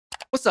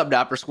What's up,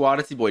 Dapper Squad?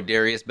 It's your boy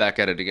Darius back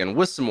at it again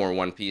with some more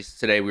One Piece.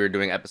 Today we are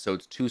doing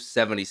episodes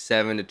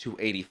 277 to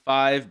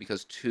 285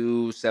 because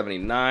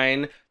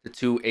 279 to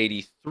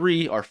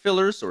 283 are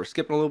fillers, so we're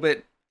skipping a little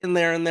bit in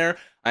there.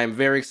 I am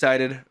very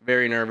excited,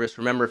 very nervous.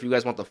 Remember, if you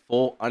guys want the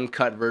full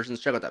uncut versions,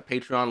 check out that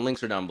Patreon.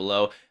 Links are down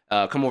below.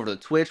 Come over to the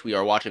Twitch. We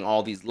are watching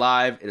all these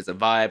live. It is a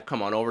vibe.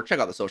 Come on over. Check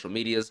out the social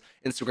medias,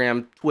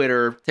 Instagram,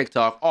 Twitter,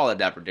 TikTok, all at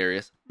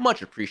DapperDarius.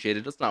 Much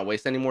appreciated. Let's not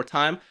waste any more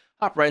time.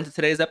 Hop right into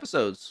today's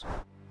episodes.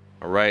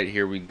 All right,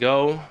 here we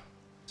go.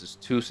 This is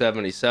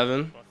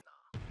 277.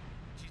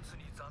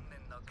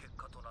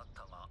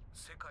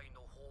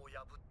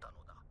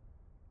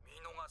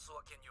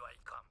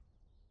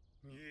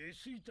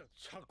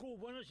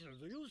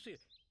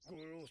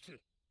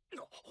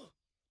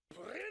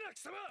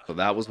 So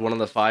that was one of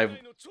the 5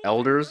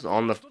 elders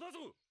on the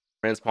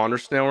transponder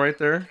snail right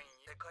there.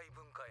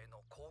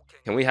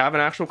 Can we have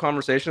an actual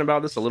conversation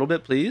about this a little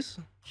bit, please?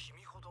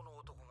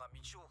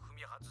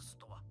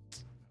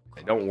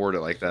 Hey, don't word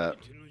it like that.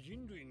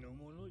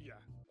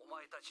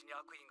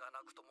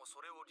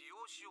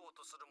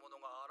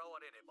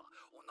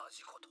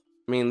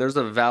 I mean, there's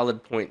a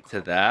valid point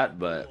to that,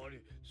 but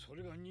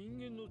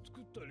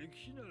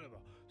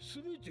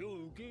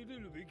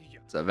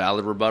it's a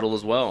valid rebuttal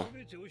as well.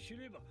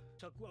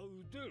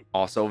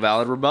 Also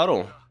valid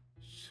rebuttal.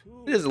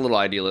 It is a little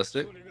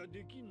idealistic.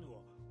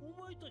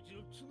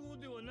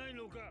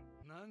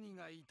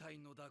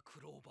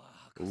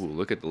 Ooh,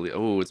 look at the...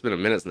 Oh, it's been a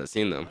minute since I've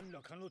seen them.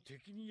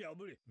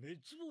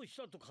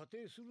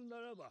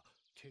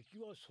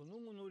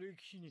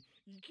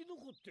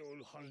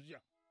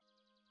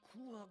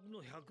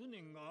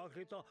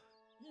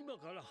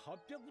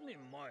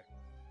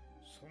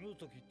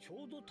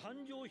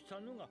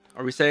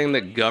 Are we saying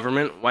the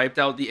government wiped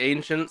out the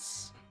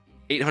ancients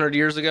 800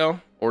 years ago?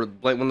 Or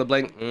when the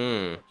blank...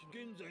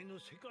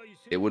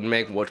 It would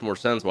make much more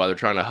sense why they're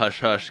trying to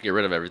hush, get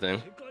rid of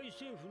everything.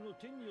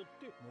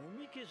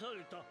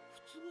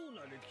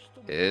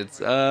 It's,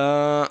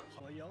 a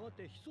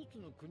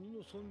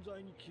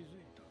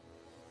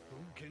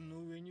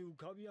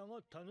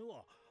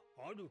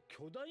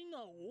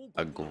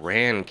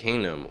grand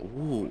kingdom.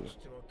 Ooh.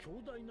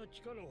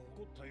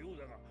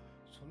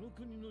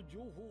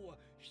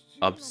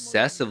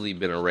 Obsessively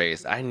been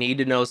erased. I need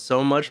to know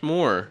so much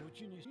more.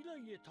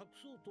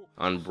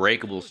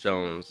 Unbreakable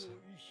stones.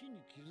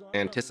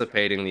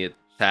 Anticipating the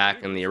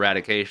attack and the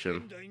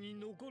eradication.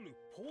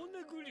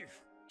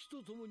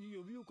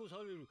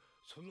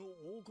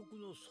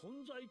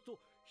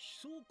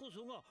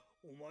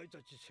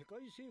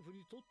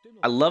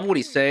 I love what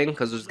he's saying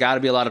because there's got to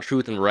be a lot of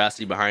truth and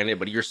veracity behind it,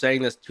 but you're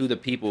saying this to the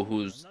people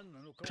who's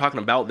talking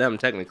about them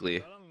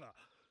technically.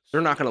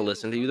 They're not going to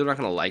listen to you. They're not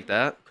going to like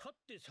that.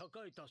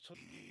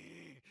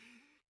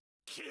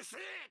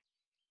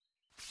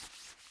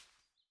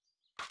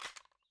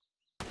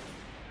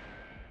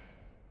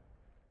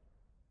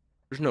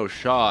 There's no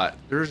shot.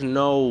 There's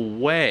no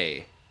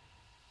way.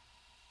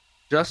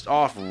 Just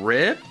off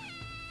rip?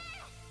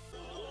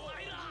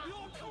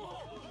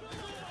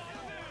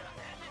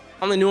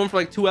 I only knew him for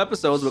like 2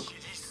 episodes, but...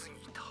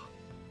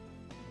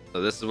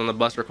 So this is when the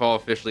Buster Call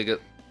officially get...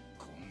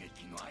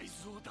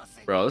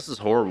 Bro, this is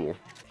horrible.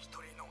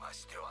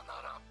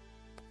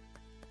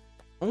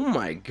 Oh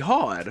my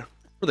god.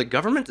 For the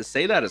government to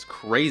say that is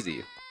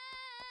crazy.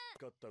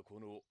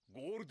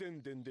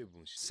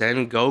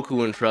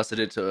 Sengoku entrusted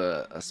it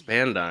to a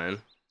Spandine.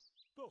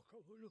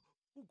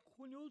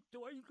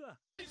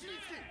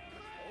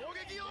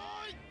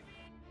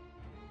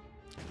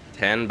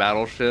 10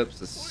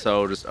 battleships is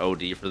so just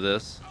OD for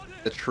this.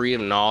 The Tree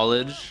of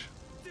Knowledge.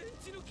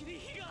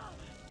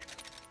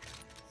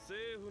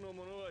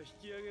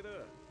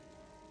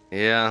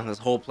 Yeah, this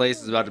whole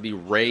place is about to be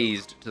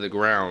razed to the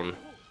ground.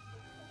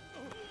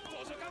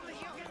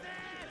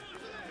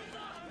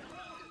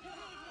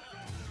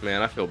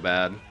 Man, I feel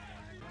bad.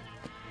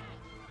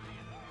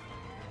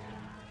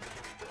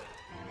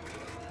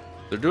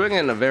 They're doing it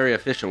in a very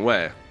efficient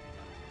way.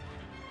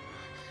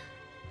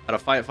 How to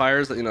fight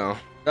fires, you know.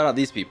 Shout out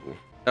these people.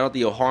 Shout out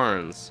the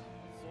Oharans.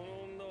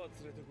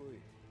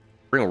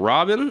 Bring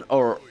Robin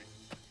or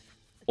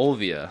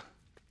Olvia?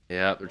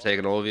 Yeah, they're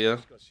taking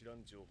Olvia.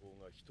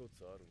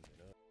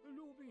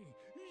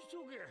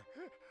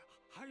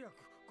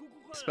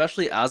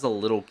 Especially as a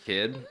little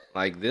kid,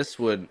 like this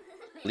would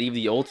leave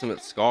the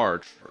ultimate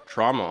scar,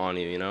 trauma on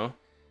you, you know?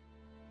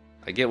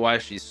 I get why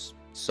she's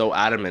so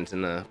adamant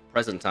in the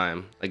present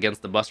time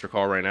against the Buster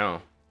Call right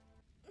now.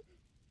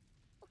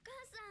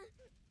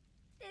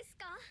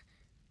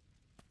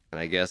 And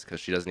I guess because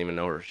she doesn't even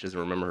know her, she doesn't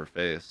remember her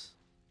face.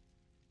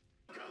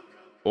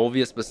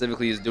 Olvia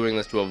specifically is doing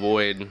this to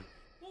avoid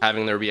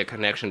having there be a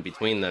connection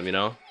between them, you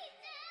know?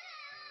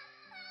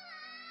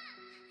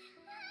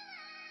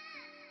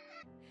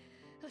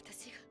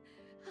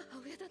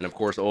 And of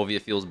course,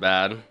 Olvia feels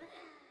bad.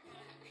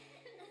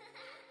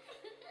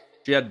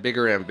 She had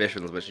bigger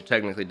ambitions, but she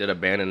technically did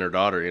abandon her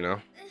daughter, you know?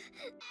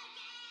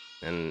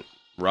 And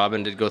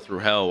Robin did go through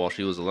hell while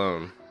she was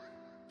alone.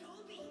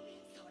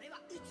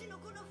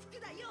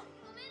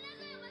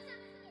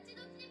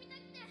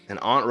 And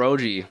Aunt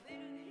Roji.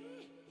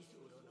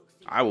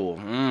 I will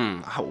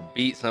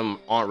beat some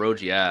Aunt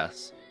Roji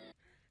ass.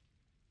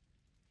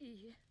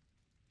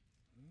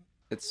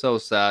 It's so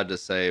sad to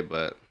say,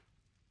 but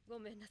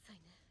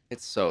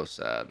it's so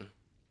sad.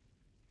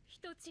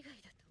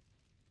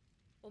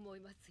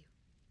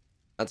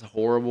 That's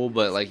horrible,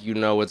 but like, you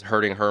know, it's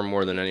hurting her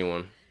more than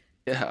anyone.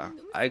 Yeah,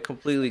 I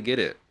completely get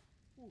it.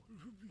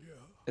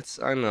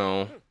 I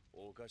know.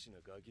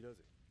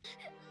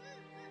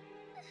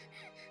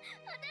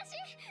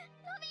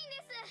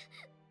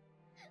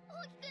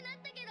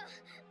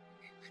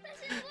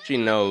 She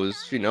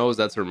knows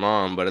that's her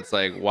mom, but it's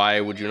like, why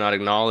would you not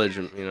acknowledge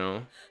him, you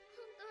know?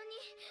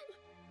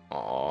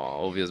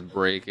 Oh, Ovia's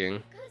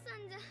breaking.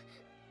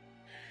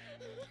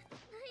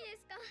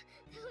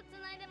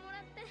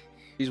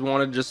 She's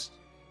wanted just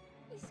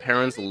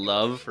parents'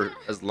 love for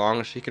as long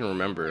as she can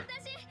remember.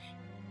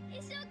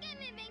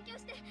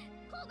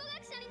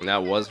 And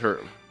that was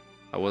her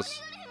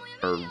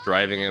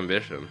driving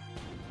ambition.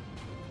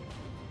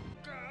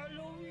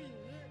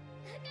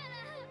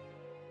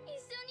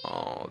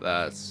 Oh,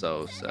 that's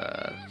so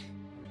sad.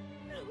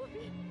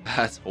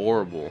 That's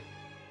horrible.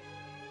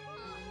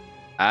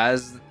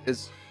 As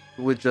is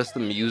with just the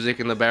music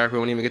in the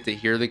background, we don't even get to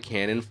hear the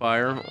cannon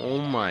fire. Oh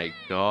my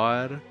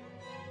god.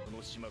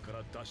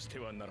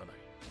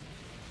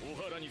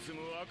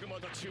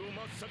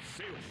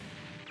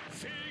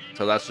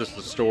 So that's just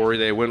the story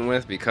they went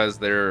with, because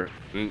they're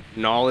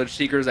knowledge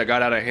seekers that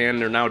got out of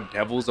hand. They're now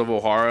devils of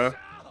Ohara.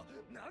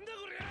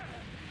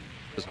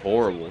 It's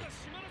horrible.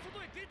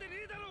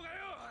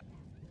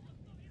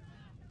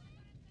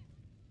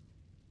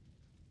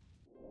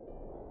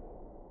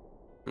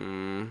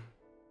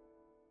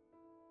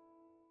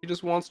 He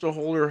just wants to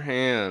hold her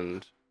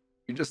hand.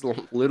 He just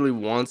literally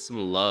wants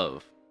some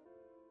love.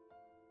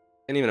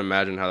 Can't even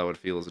imagine how that would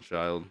feel as a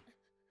child.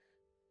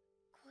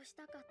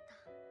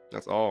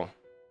 That's all.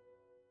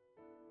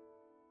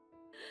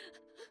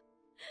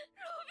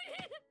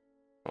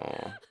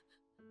 Oh.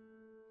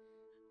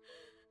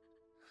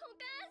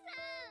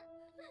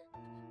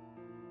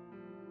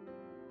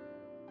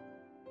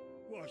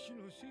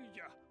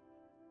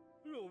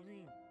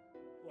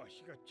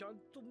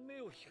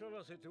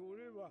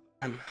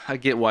 I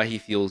get why he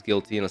feels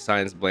guilty and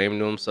assigns blame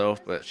to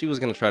himself, but she was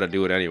gonna try to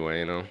do it anyway,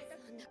 you know?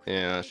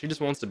 Yeah, she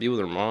just wants to be with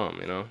her mom,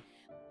 you know?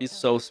 He's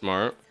so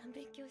smart.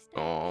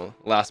 Oh,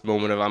 last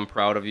moment of I'm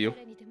proud of you.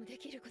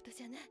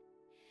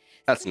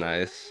 That's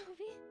nice.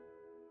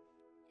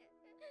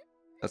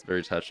 That's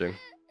very touching.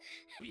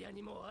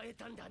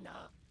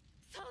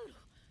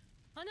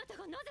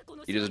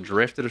 He just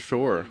drifted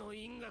ashore.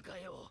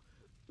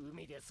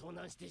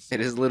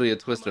 It is literally a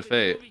twist of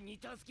fate.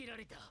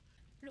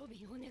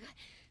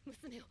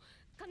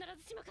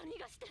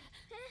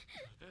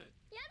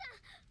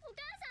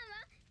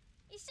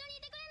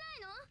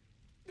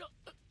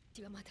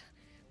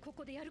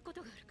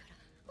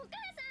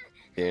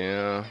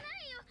 Yeah.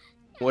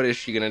 What is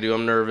she gonna do?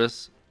 I'm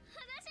nervous.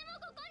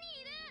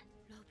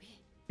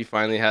 She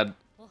finally had...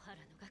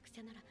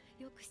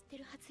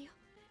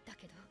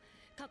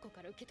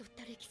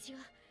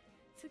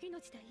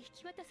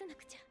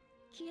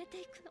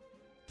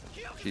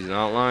 She's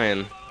not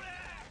lying.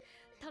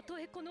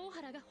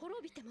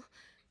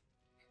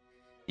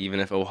 Even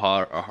if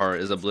Ohara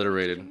is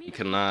obliterated,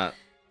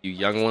 you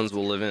young ones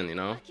will live in, you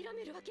know?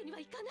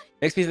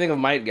 Makes me think of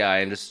Might Guy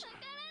and just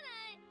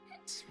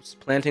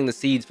planting the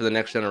seeds for the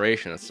next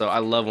generation. So I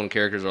love when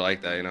characters are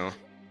like that, you know?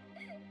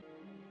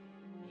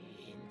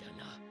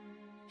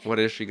 What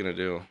is she gonna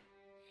do?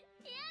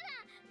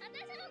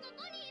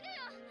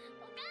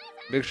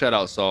 Big shout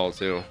out Saul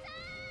too.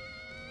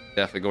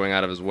 Definitely going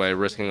out of his way,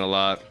 risking a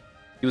lot.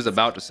 He was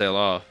about to sail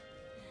off.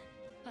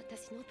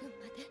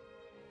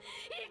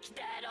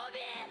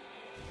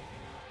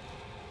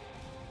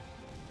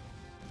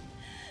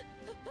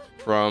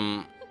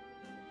 From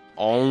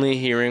only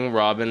hearing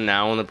Robin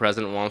now when the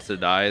president wants to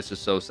die, it's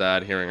just so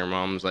sad hearing her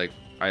mom's, like,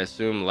 I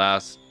assume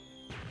last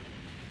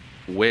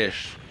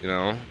wish, you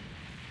know?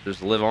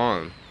 Just live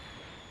on.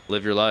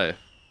 Live your life.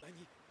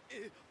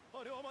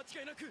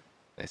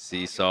 I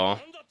see Saul.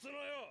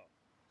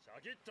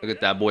 Look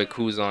at that boy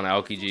Kuzan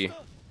Aokiji.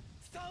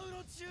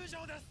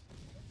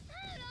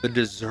 The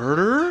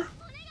deserter?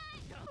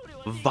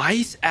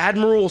 Vice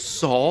Admiral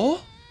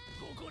Saul?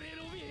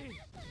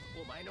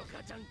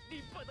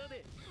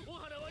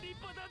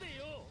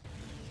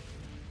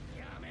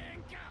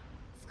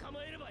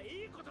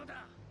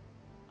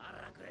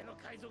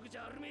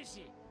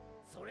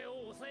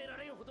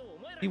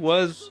 He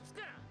was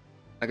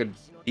like a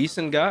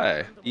decent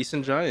guy,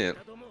 decent giant.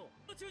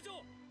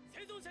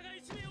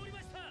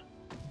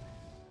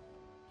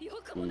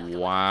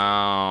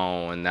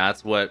 Wow, and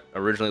that's what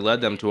originally led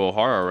them to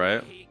Ohara,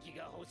 right?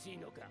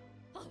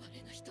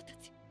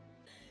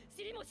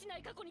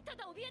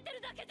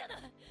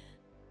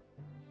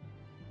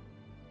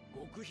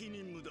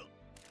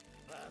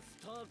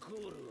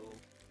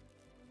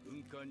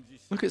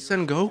 Look at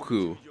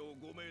Sengoku.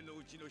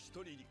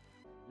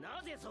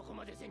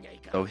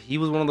 So he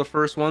was one of the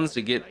first ones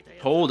to get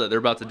told that they're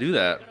about to do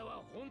that.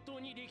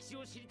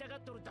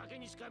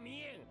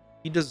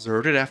 He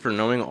deserted after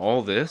knowing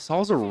all this?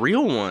 Saul's a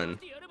real one.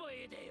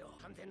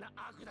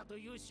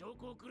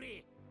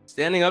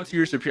 Standing up to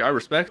your superior, I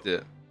respect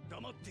it.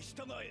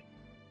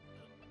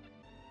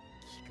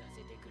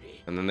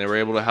 And then they were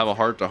able to have a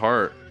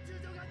heart-to-heart.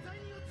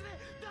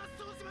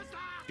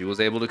 He was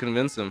able to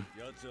convince him.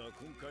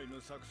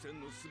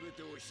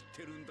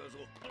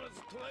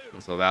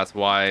 And so that's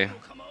why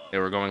they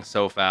were going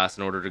so fast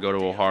in order to go to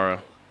Ohara.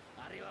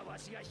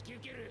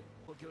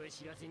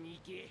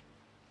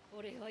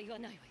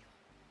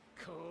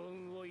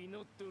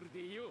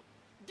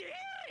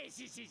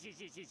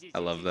 I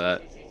love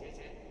that.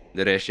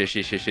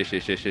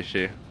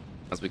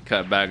 As we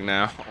cut back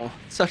now. Oh,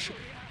 such.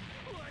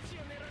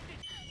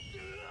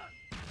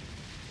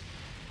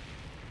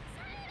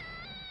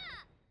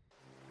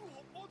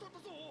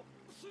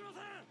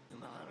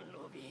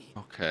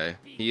 Okay,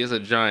 he is a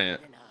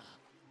giant.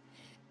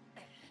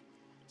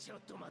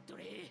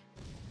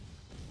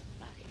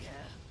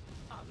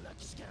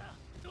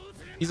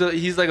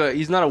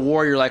 He's not a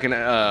warrior like an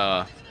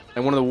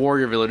in one of the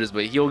warrior villages,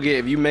 but he'll get,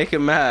 if you make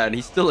him mad,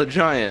 he's still a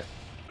giant.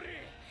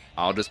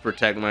 I'll just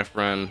protect my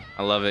friend.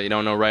 I love it. You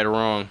don't know right or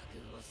wrong.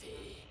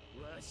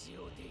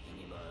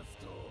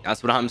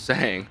 That's what I'm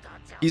saying.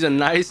 He's a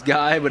nice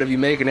guy, but if you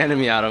make an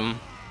enemy out of him,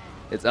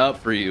 it's up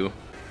for you.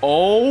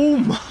 Oh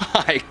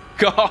my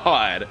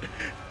god.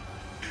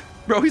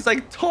 Bro, he's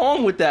like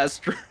Tom with that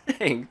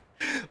strength.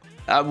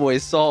 That boy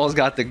Saul's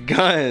got the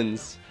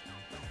guns.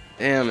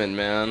 Damn it,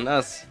 man.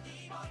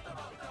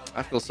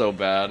 I feel so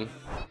bad.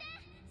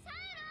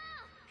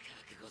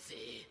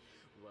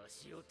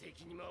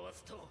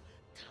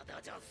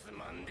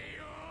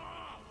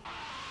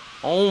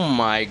 Oh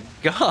my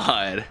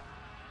god.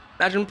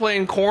 Imagine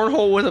playing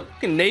cornhole with a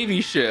fucking Navy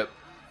ship.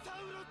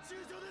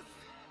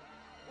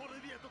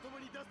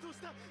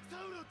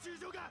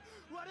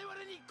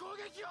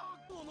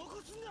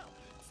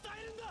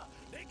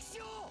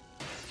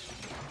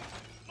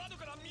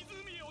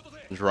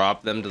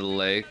 Drop them to the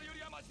lake.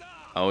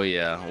 Oh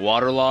yeah,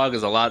 waterlog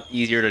is a lot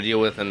easier to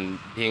deal with than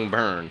being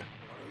burned.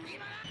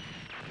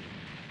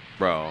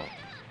 Bro.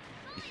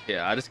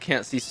 Yeah, I just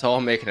can't see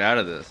Saul making it out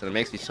of this, and it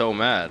makes me so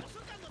mad.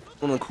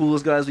 One of the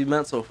coolest guys we've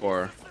met so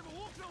far.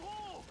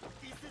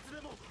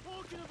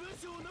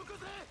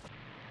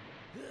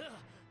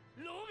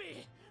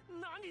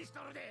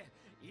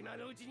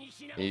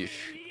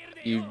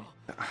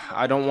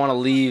 I don't want to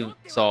leave,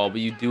 Saul,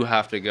 but you do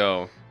have to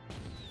go.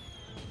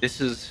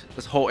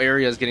 This whole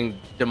area is getting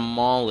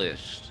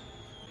demolished.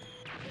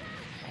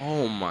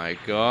 Oh my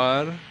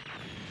god.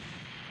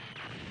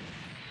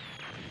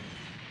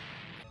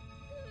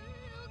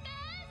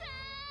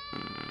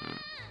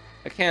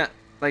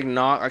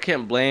 I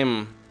can't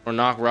blame or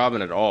knock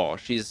Robin at all.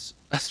 She's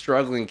a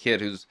struggling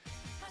kid who's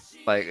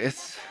like,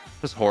 it's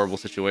a horrible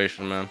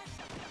situation, man.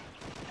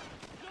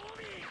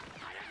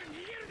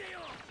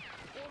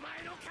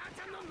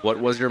 What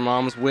was your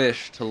mom's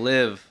wish? To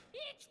live.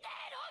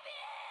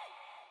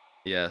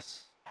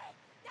 Yes.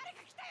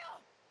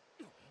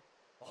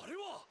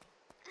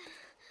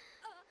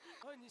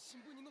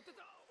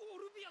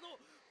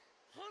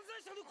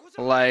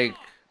 Like,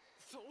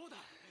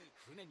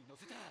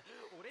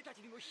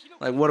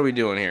 what are we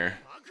doing here?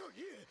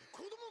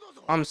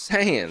 I'm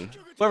saying,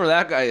 whoever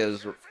that guy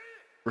is,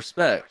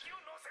 respect.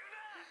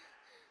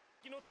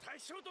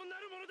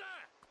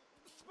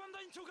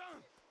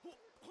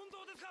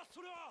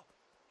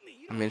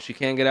 I mean, she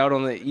can't get out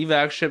on the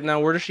evac ship now.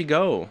 Where does she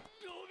go?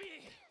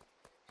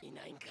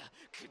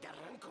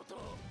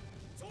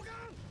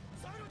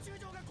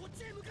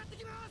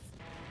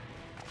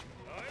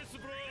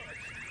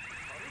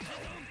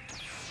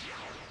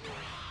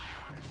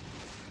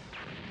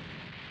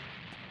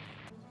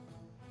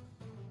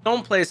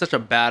 Don't play such a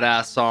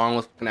badass song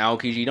with an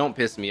Aokiji. Don't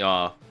piss me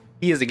off.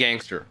 He is a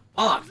gangster.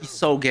 Oh, he's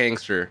so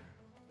gangster.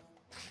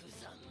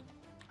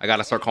 I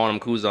gotta start calling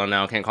him Kuzan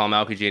now. Can't call him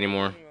Aokiji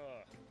anymore.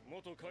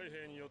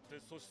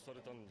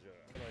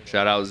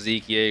 Shout out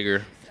Zeke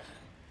Yeager.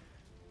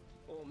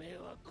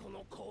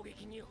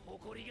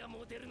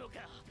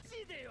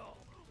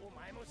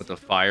 With the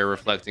fire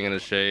reflecting in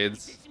his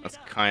shades. That's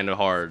kind of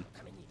hard.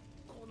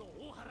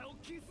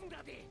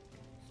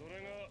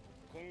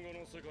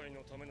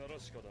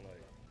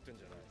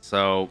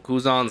 So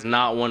Kuzan's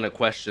not one to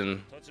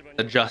question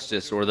the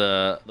justice or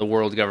the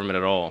world government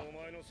at all.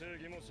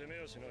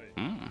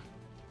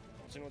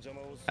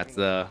 That's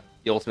the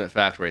ultimate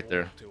fact right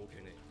there.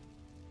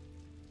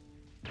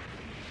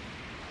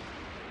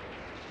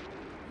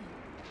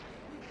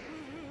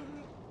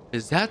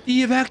 Is that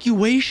the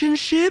evacuation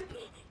ship?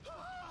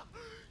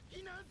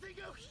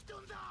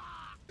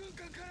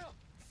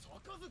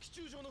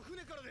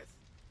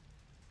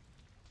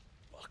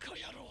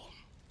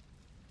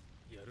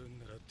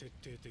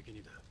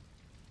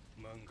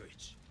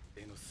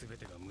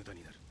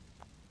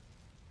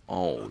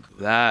 Oh,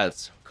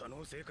 that's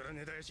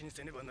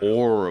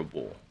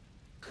horrible.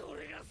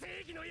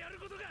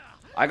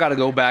 I gotta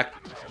go back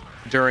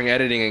during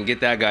editing and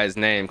get that guy's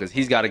name, because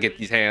he's got to get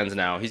these hands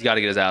now. He's got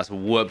to get his ass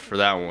whooped for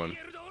that one.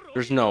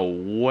 There's no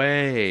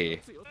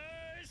way.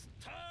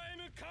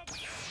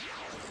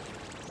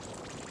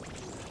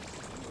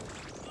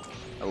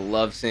 I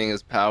love seeing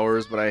his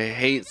powers, but I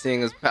hate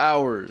seeing his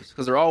powers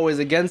because they're always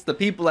against the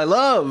people I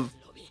love.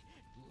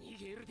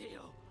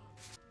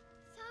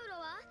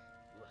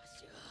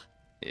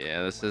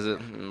 Yeah, this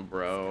isn't,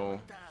 bro.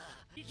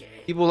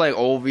 People like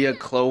Olvia,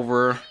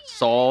 Clover,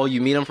 Saul, you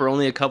meet them for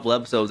only a couple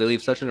episodes. They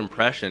leave such an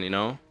impression, you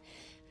know?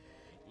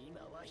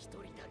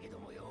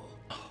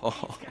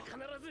 Oh.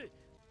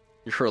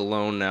 You're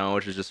alone now,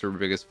 which is just her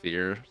biggest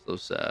fear. So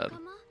sad.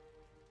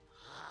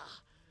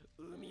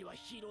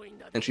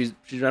 And she's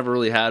never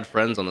really had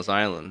friends on this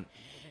island.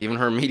 Even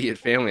her immediate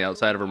family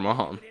outside of her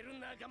mom.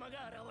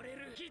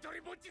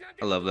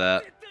 I love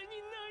that.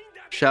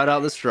 Shout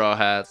out the Straw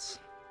Hats.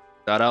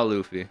 Shout out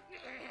Luffy.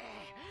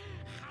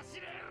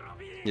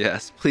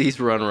 Yes, please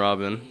run,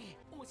 Robin.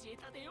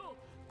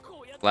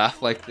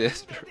 Laugh like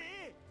this.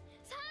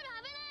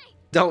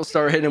 Don't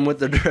start hitting him with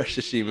the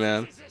Dreshishi,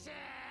 man.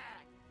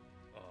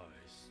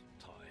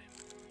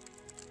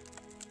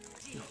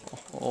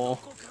 Oh.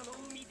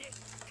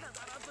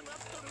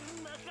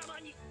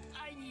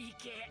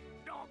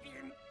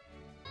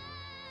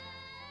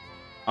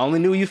 I only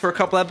knew you for a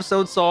couple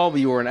episodes, Saul, but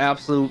you were an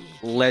absolute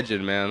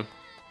legend, man.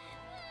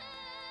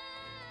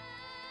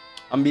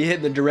 I'm gonna be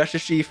hitting the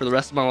Dreshishi for the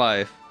rest of my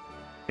life.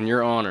 In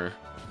your honor.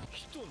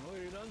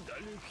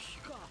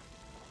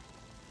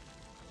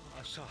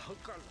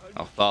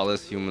 How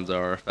thoughtless humans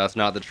are. If that's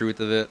not the truth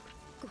of it.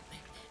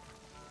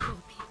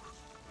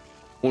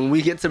 When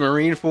we get to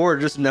Marineford,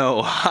 just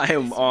know I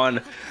am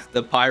on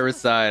the pirate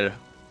side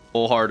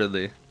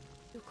wholeheartedly.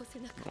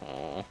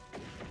 Oh.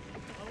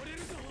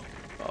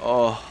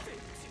 Oh.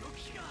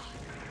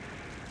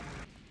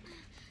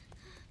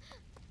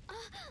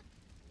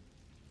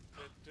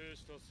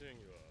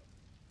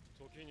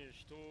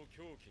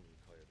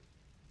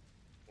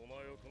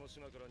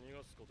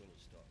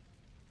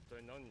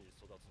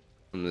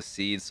 From the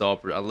seed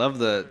salt. I love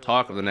the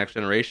talk of the next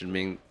generation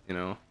being, you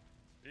know.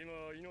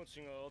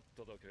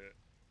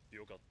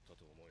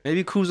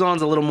 Maybe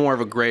Kuzan's a little more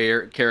of a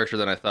gray character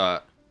than I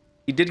thought.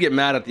 He did get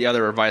mad at the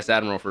other vice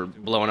admiral for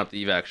blowing up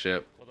the evac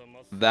ship.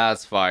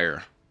 That's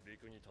fire.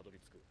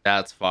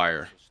 That's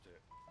fire.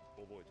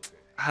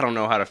 I don't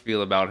know how to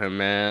feel about him,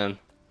 man.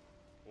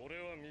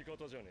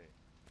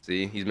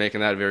 See, he's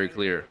making that very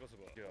clear.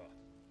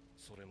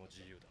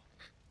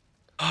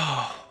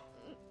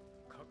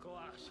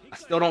 I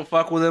still don't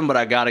fuck with him, but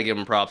I gotta give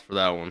him props for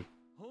that one.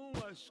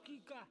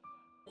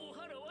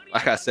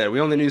 Like I said, we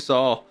only knew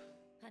Saul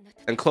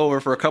and Clover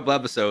for a couple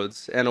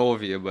episodes, and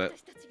Olvia, but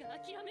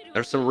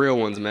there's some real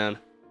ones, man.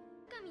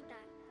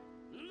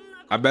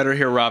 I better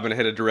hear Robin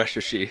hit a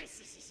Dreshishi.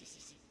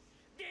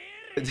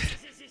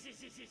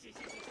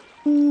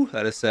 Ooh,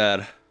 that is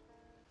sad.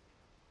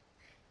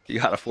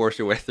 You gotta force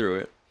your way through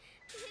it.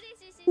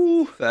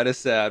 Ooh, that is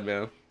sad,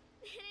 man.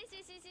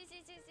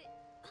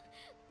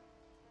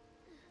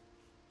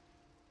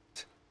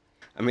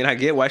 I mean, I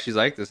get why she's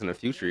like this in the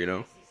future, you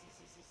know?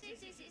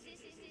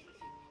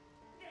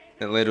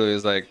 It literally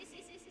is like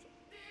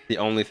the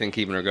only thing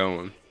keeping her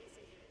going.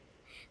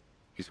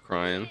 She's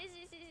crying.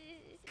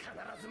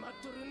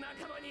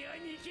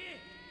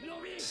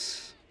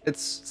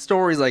 It's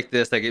stories like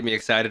this that get me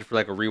excited for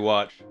like a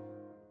rewatch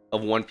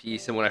of One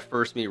Piece, and when I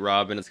first meet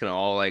Robin, it's gonna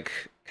all like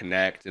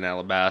connect in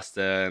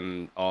Alabasta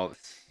and all.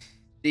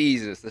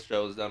 Jesus, the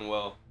show is done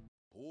well.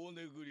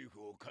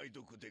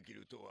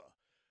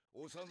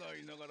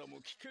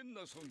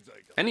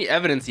 Any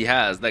evidence he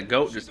has, that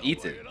goat just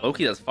eats it.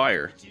 Loki does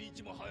fire.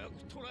 It's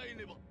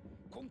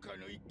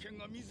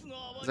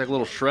like a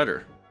little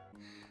shredder.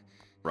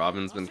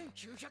 Robin's been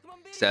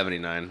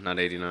 79, not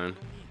 89.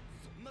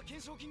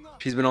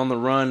 She's been on the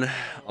run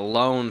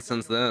alone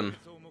since then.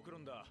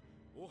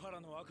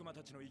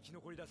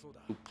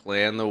 Who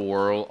planned the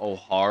world?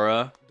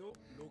 Ohara.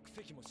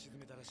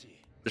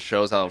 Just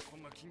shows how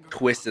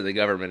twisted the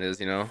government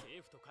is, you know?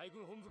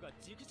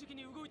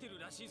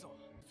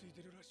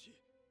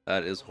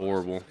 That is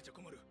horrible.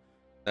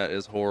 That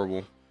is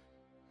horrible.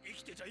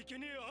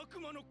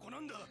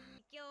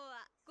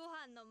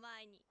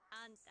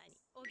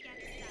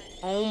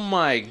 Oh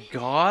my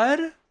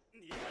god?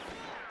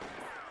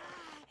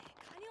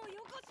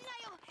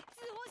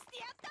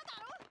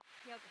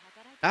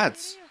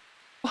 That's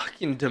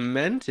fucking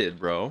demented,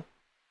 bro.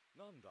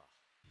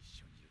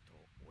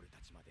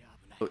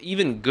 So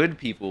even good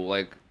people,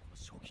 like,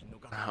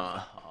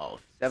 oh,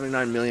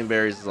 79 million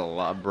berries is a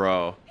lot,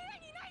 bro.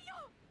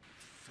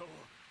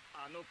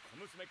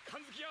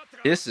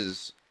 This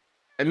is,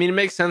 I mean, it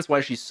makes sense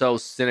why she's so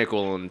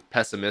cynical and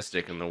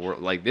pessimistic in the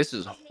world. Like, this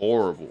is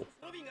horrible.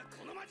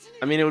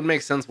 I mean, it would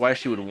make sense why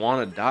she would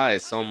want to die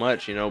so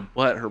much, you know,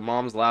 but her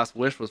mom's last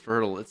wish was for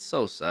her to, it's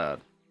so sad.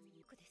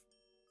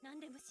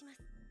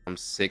 I'm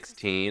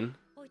 16.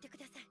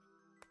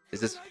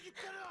 Is this,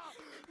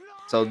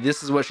 so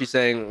this is what she's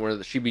saying,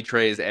 where she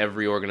betrays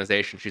every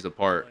organization she's a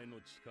part.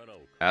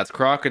 That's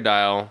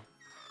Crocodile.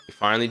 He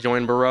finally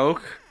joined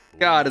Baroque.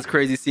 God, it's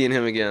crazy seeing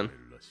him again.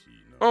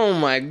 Oh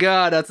my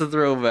god, that's a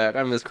throwback.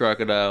 I miss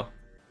Crocodile.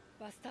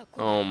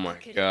 Oh my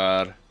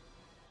god.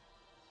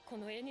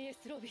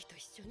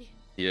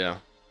 Yeah.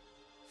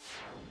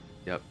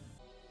 Yep.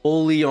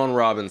 fully on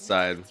Robin's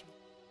side.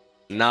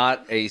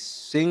 Not a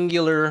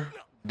singular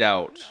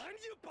doubt.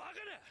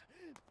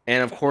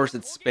 And of course,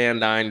 it's span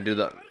 9 to do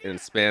the in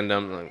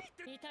spandom. Like,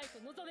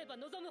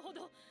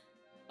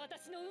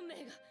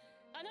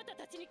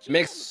 it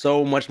makes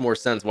so much more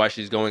sense why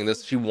she's going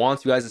this. She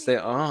wants you guys to say,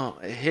 "Oh,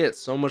 it hits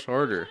so much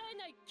harder."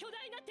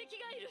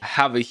 I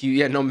have a huge,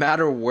 yeah. No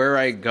matter where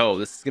I go,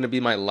 this is gonna be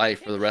my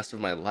life for the rest of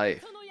my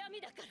life.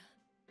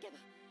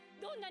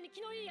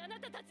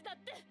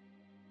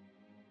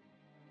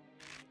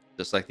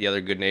 Just like the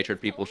other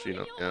good-natured people, she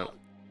knows. Yeah.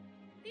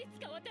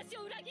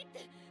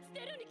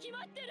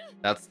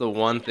 That's the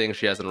one thing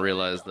she hasn't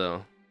realized,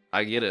 though.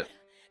 I get it.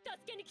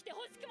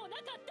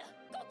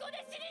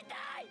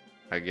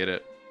 I get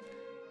it.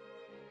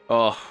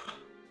 Oh,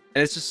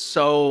 and it's just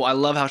so. I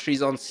love how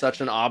she's on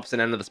such an opposite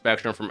end of the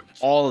spectrum from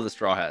all of the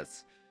Straw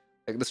Hats.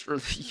 Like this,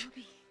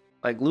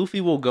 like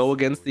Luffy will go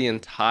against the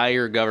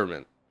entire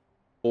government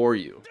for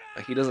you.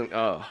 Like he doesn't.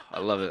 Oh, I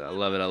love it. I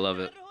love it. I love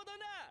it.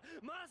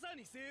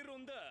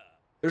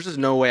 There's just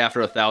no way after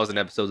 1,000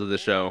 episodes of this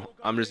show,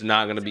 I'm just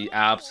not gonna be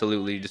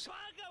absolutely just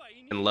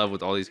in love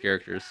with all these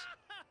characters.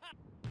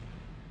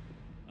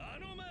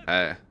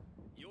 Hey.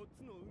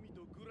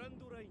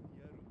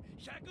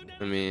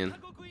 I mean,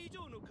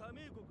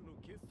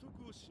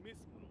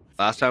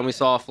 last time we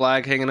saw a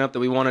flag hanging up that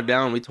we wanted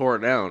down, we tore it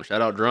down.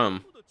 Shout out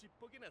Drum.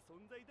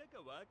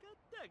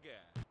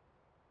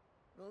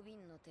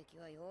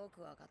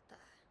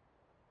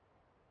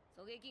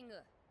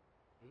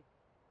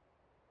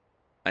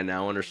 I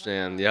now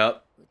understand.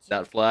 Yep,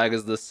 that flag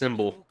is the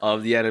symbol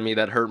of the enemy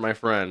that hurt my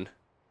friend.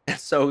 And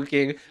Soga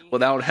King,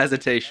 without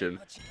hesitation.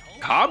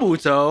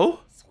 Kabuto?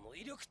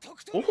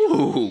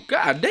 Ooh,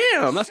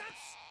 goddamn, that's...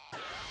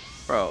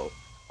 Bro.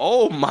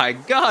 Oh my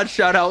god,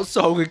 shout out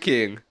Soga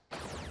King.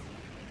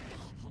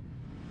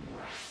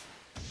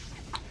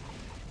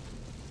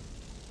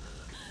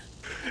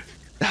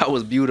 That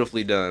was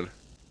beautifully done.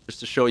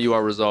 Just to show you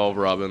our resolve,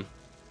 Robin.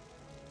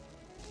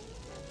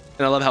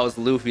 And I love how it's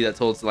Luffy that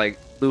told, like,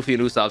 Luffy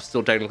and Usopp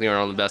still technically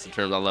aren't on the best of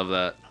terms. I love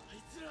that.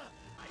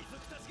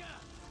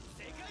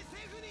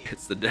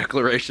 It's the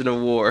declaration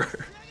of war.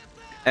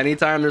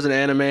 Anytime there's an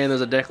anime and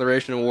there's a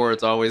declaration of war,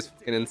 it's always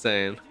fucking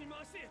insane.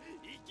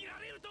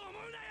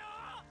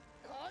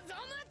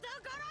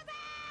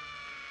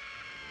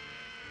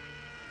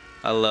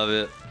 I love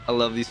it. I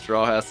love these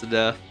Straw Hats to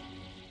death.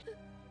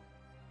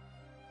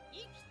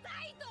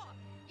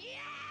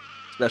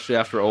 Especially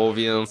after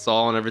Olvia and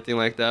Saul and everything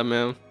like that,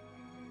 man.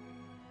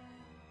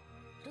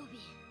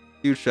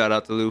 Huge shout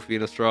out to Luffy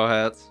and the Straw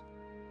Hats.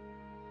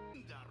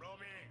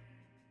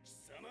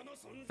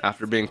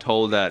 After being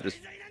told that just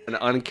an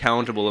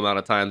uncountable amount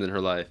of times in her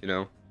life, you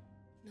know?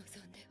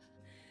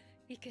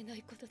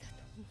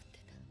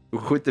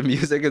 With the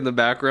music in the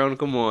background,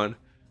 come on.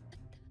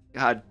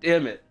 God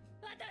damn it.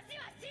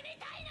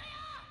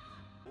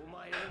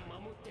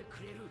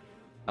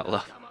 I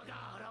love...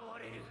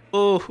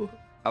 Oh,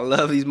 I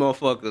love these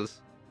motherfuckers.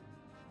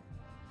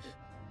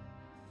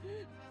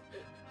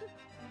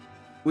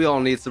 We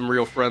all need some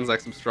real friends like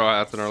some Straw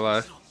Hats in our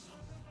life.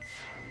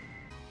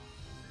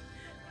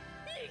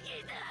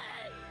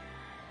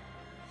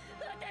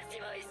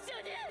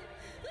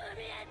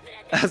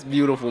 That's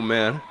beautiful,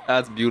 man.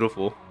 That's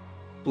beautiful.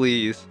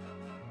 Please.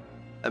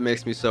 That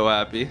makes me so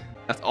happy.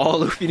 That's all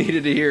Luffy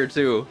needed to hear,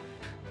 too.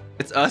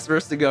 It's us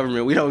versus the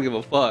government. We don't give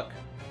a fuck.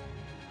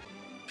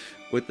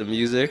 With the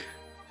music.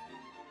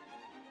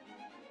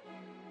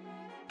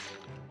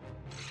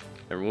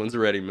 Everyone's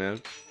ready, man.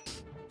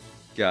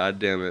 God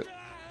damn it.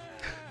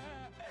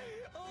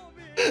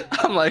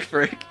 I'm like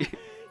Franky.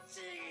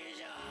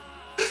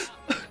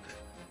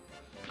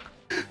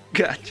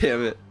 God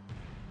damn it.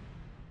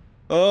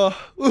 Oh.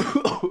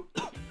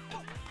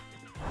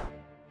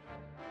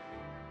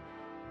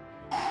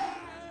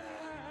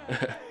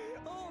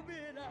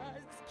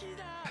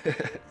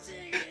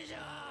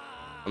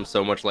 I'm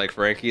so much like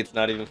Franky, it's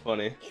not even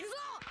funny.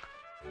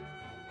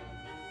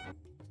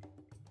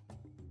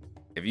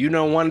 If you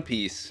know One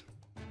Piece,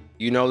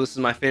 you know this is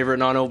my favorite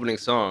non-opening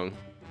song.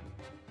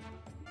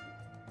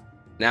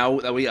 Now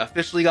that we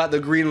officially got the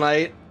green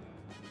light,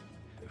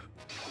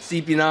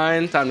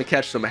 CP9, time to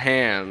catch some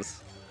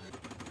hands.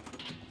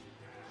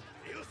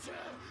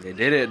 They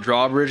did it.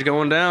 Drawbridge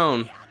going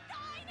down.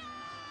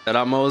 Shout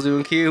out Mozu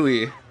and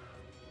Kiwi.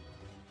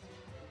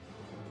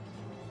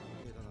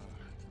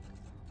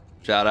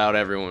 Shout out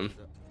everyone.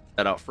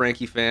 Shout out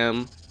Franky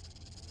fam,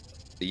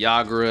 the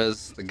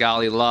Yagaras, the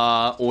Gali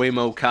La,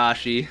 Oimo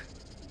Kashi.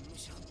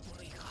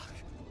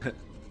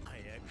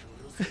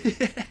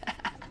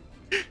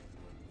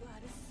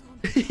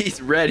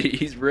 He's ready.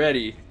 He's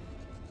ready.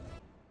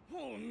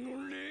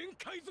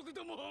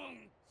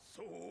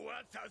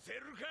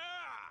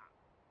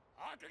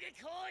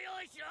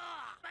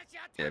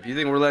 Yeah, if you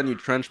think we're letting you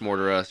trench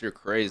mortar us, you're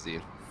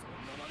crazy.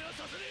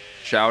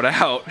 Shout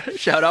out.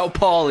 Shout out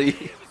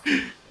Paulie.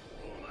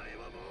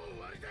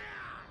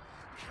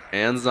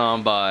 And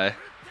Zombie. Are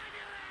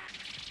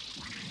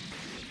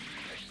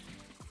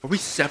we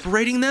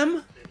separating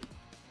them?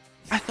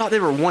 I thought they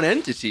were one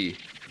entity.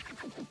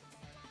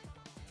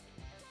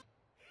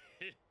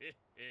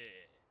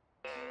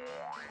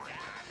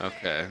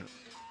 Okay.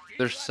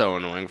 They're so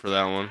annoying for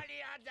that one.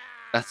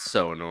 That's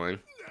so annoying.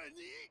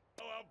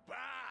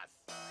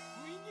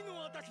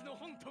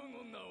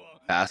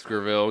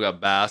 Baskerville, we got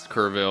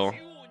Baskerville.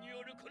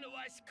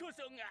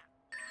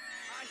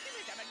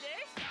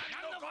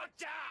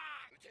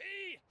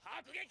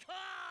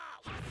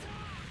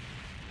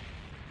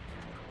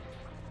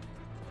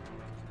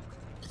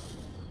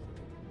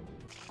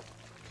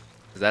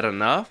 Is that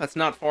enough? That's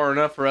not far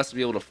enough for us to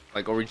be able to,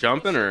 like, are we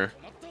jumping or?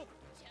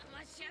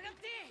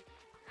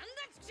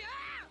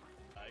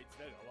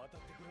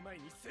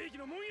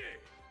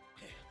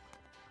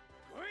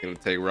 Gonna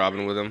take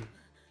Robin with him.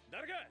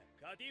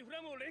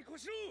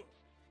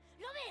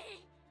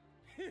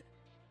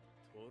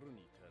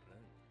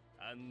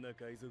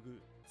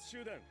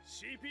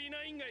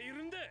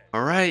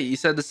 All right, you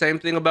said the same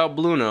thing about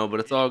Bluno, but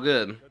it's all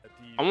good.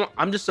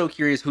 I'm just so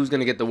curious who's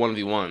gonna get the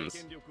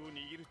 1v1s.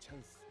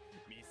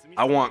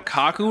 I want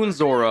Kaku and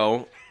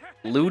Zoro,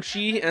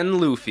 Lucci and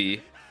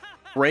Luffy,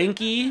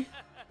 Franky. I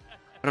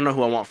don't know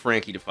who I want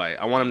Franky to fight.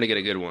 I want him to get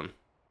a good one.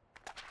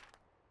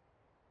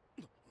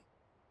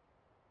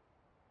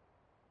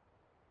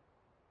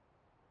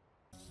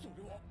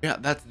 Yeah,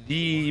 that's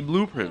the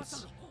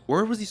blueprints.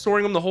 Where was he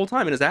storing them the whole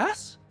time? In his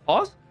ass?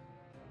 Pause.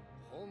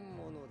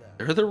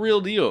 They're the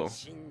real deal.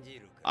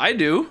 I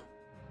do.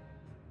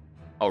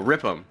 Oh,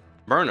 rip them.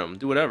 Burn them.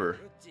 Do whatever.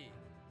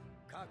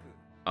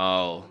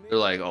 Oh, they're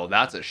like, oh,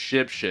 that's a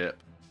ship.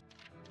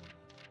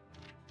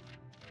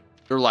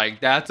 They're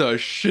like, that's a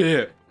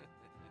ship.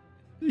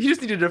 You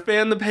just need to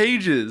fan the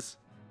pages.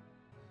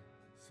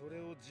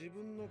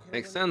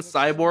 Makes sense.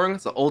 Cyborg.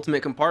 It's the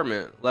ultimate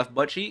compartment. Left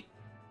butt cheek.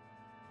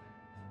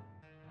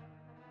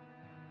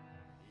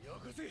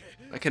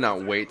 I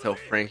cannot wait till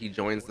Franky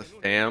joins the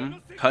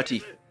fam.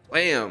 Cutty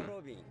fam.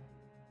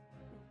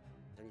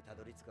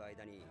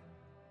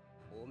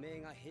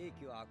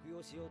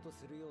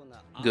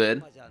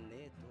 Good.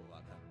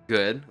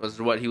 Good.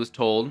 Was what he was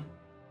told.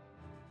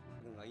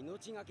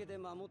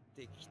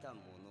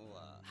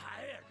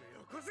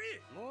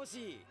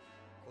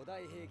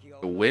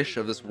 The wish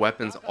of this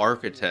weapon's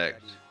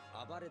architect.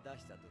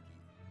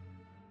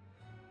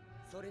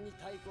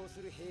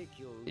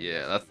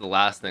 Yeah, that's the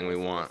last thing we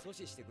want.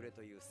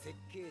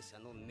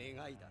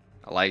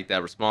 I like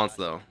that response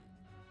though.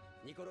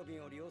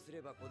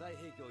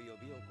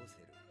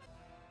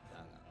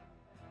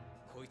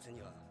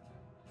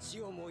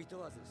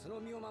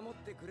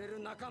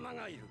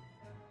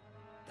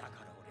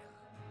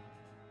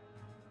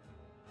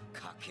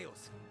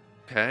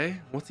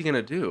 Okay, what's he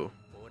gonna do?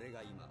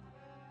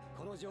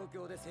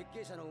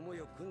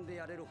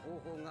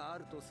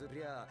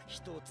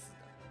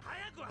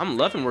 I'm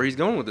loving where he's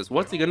going with this.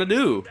 What's he gonna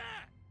do?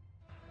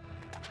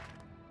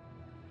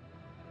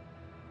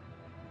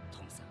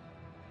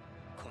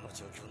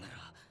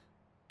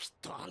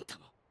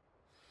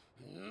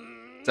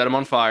 Set him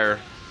on fire.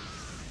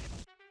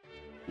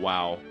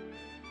 Wow.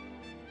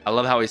 I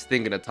love how he's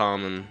thinking of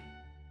Tom.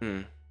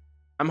 And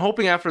I'm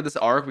hoping after this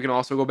arc we can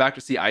also go back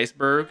to see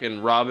Iceberg,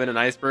 and Robin and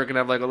Iceberg can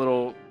have like a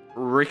little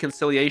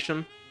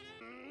reconciliation.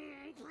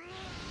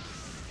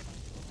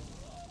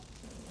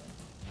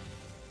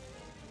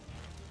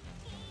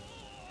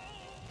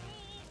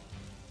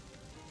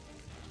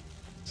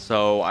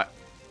 So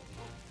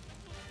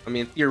I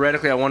mean,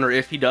 theoretically, I wonder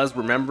if he does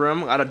remember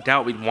him. I don't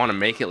doubt we'd want to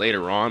make it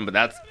later on, but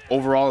that's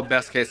overall the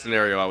best case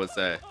scenario, I would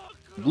say.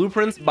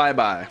 Blueprints,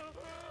 bye-bye.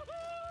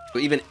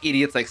 But even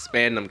idiots like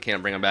Spandam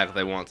can't bring him back if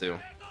they want to.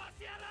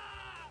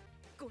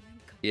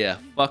 Yeah,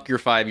 fuck your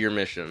 5-year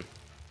mission.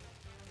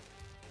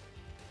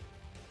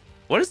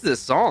 What is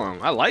this song?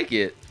 I like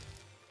it.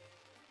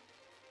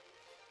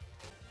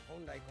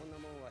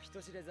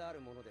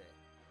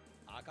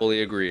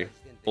 Fully agree.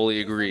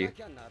 Fully agree.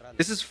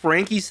 This is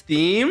Franky's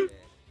theme?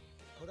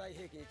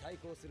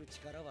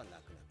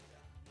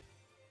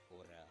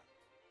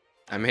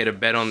 I made a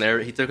bet on there.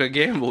 He took a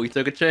gamble. He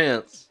took a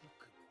chance.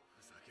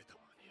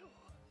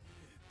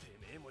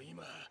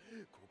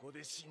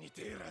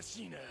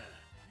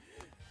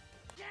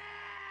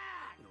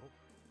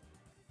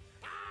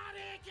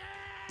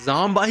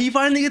 Zomba. He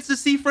finally gets to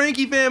see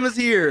Franky fam is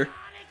here.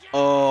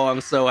 Oh, I'm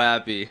so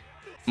happy.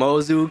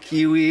 Mozu,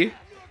 Kiwi,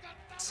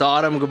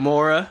 Sodom,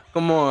 Gamora.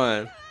 Come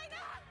on.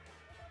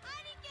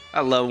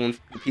 I love when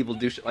people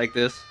do shit like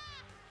this.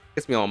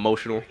 Gets me all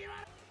emotional.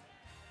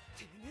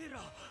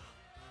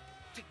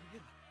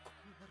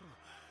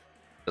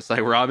 Just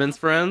like Robin's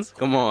friends?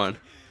 Come on.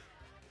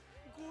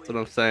 That's what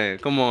I'm saying.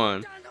 Come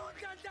on.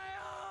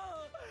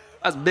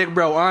 That's big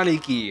bro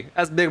Aniki.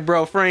 That's big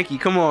bro Franky.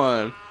 Come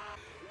on.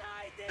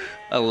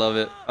 I love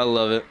it. I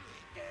love it.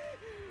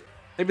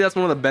 Maybe that's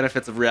one of the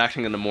benefits of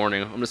reacting in the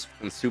morning.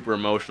 I'm super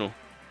emotional.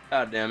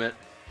 God damn it.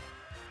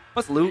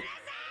 What's loot?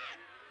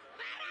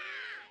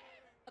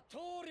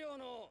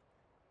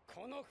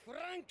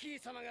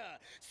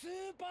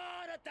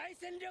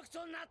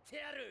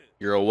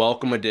 You're a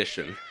welcome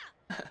addition.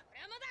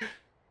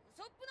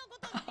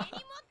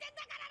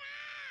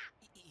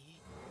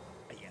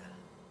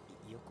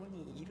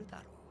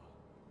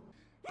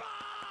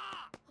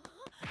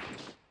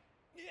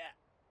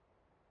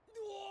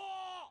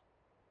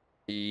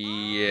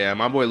 Yeah,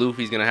 my boy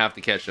Luffy's gonna have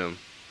to catch him.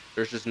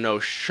 There's just no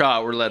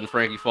shot we're letting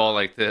Franky fall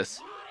like this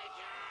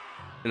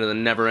into the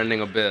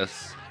never-ending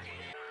abyss.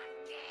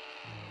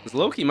 This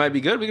Loki might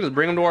be good. We can just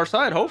bring him to our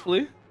side,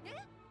 hopefully.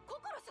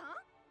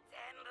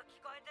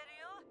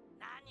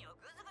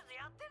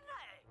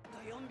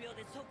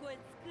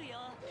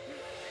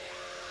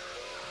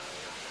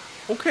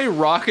 Okay,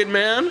 Rocket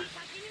Man.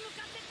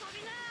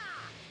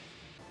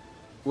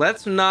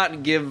 Let's not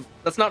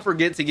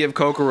forget to give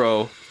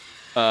Kokoro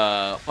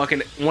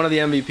fucking one of the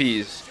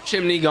MVPs.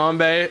 Chimney,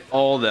 Gombe,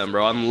 all of them,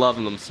 bro. I'm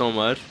loving them so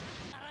much.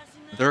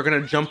 They're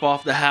gonna jump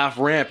off the half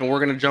ramp and we're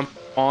gonna jump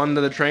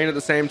onto the train at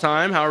the same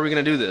time. How are we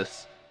gonna do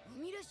this?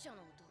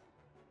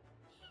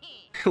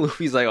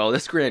 Luffy's like, oh,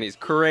 this granny's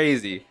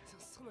crazy.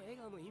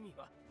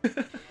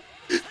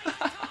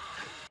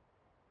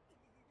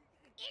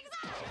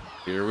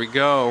 Here we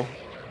go.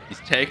 He's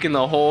taking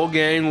the whole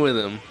gang with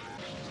him.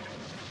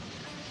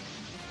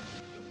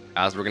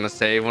 As we're gonna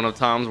save one of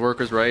Tom's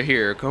workers right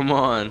here. Come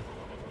on.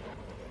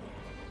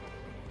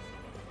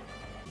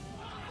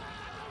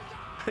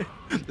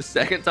 The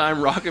second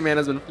time Rocket Man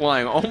has been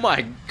flying. Oh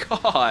my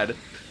god.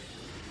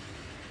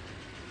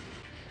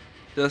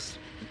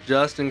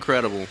 Just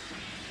incredible.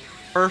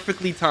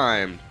 Perfectly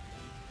timed.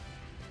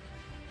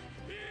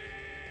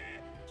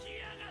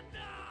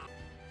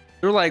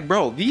 They're like,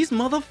 bro, these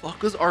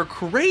motherfuckers are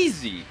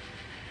crazy.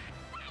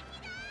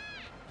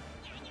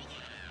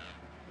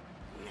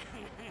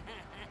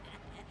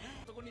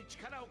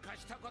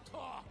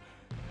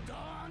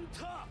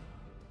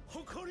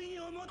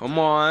 Come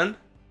on.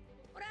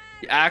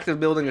 The act of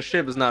building a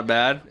ship is not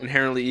bad.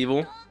 Inherently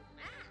evil.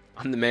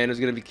 I'm the man who's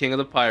gonna be king of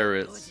the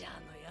pirates.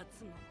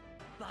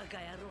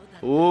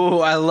 Ooh,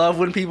 I love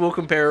when people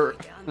compare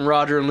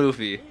Roger and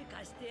Luffy.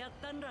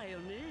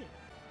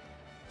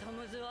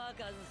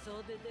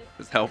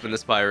 Just helping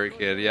this pirate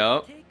kid,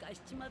 yup.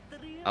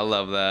 I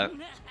love that.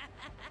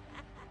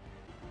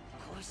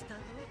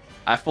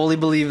 I fully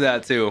believe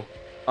that too.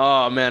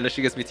 Oh man,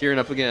 she gets me tearing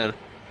up again.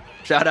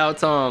 Shout out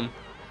Tom.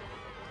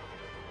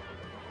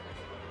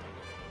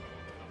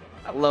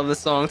 I love this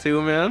song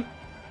too, man.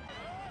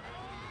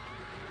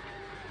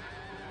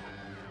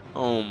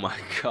 Oh my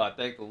god,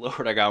 thank the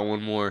Lord I got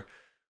one more.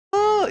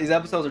 Oh, these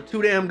episodes are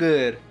too damn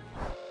good.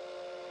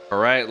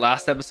 Alright,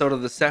 last episode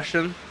of the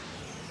session.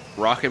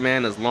 Rocket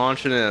Man is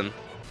launching in.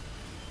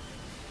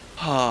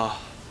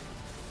 Ah.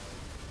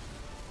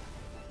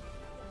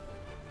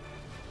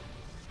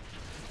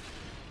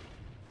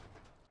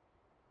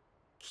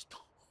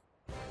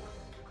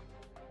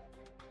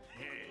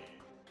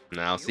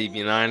 Now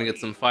CP9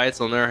 gets some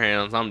fights on their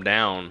hands. I'm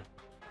down.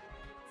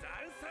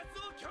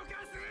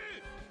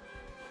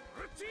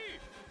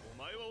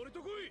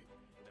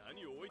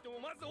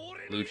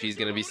 Lucci's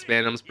gonna be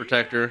Spandam's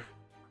protector.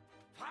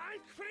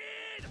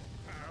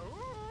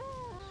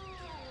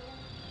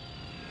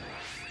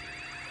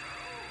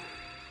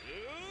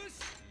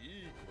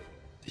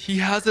 He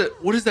has a,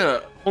 what is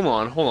that? Hold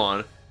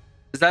on.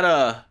 Is that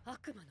a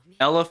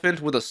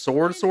elephant with a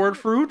sword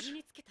fruit?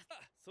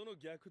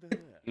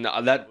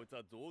 No, that,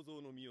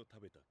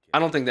 I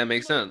don't think that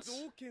makes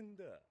sense.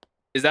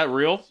 Is that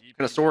real?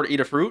 Can a sword eat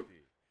a fruit?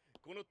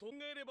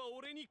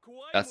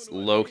 That's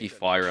low-key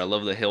fire. I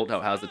love the hilt, how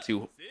it has the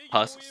two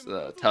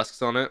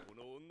tusks on it.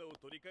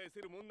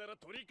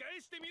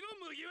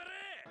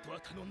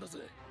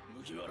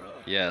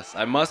 Yes,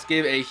 I must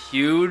give a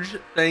huge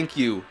thank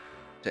you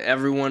to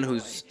everyone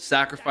who's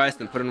sacrificed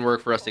and put in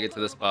work for us to get to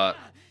this spot.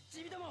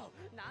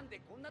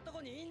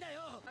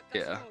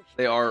 Yeah,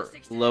 they are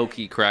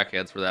low-key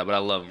crackheads for that, but I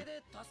love them.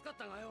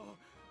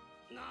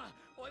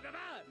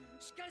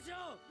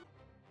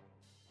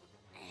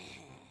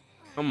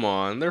 Come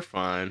on, they're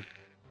fine.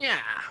 Yeah.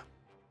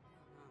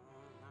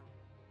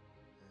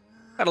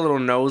 Had a little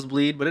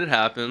nosebleed, but it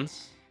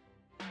happens.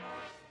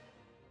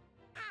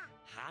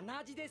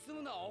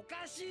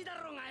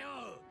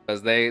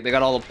 Because they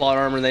got all the plot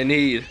armor they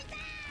need.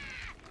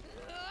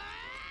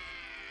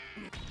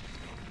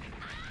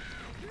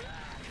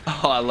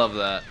 Oh, I love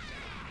that.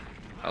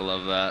 I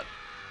love that.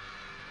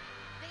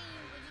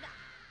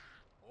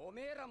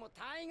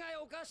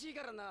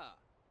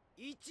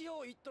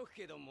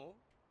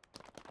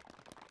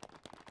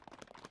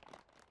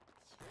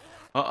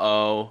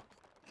 Uh-oh.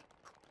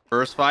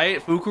 First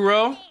fight,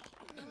 Fukuro?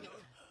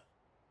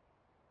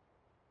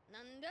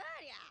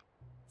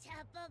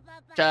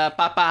 Cha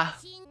papa.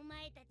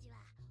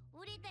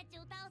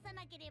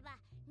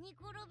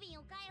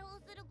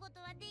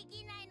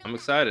 I'm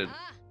excited.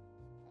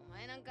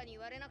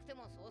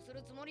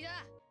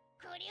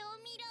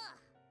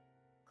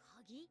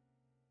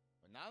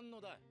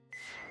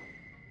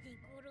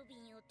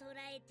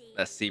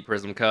 That's sea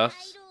prism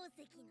cuffs.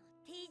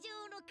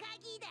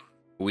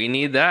 We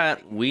need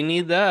that. We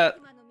need that.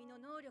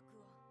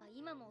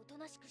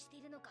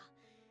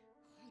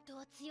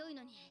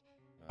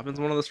 Robin's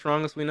one of the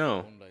strongest we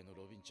know.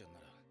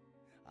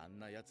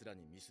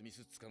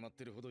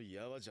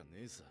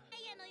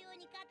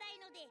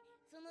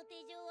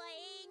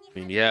 I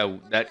mean, yeah,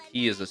 that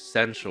key is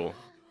essential.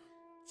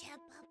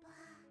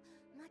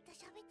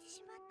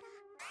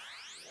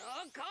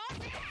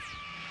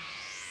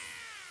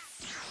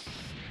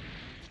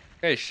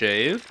 Okay,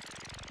 shave.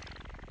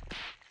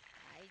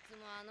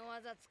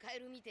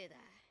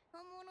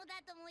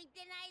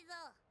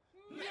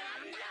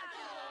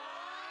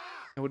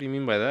 What do you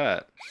mean by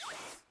that?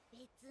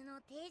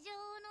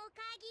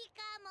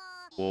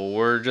 Well,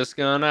 we're just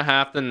gonna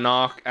have to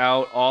knock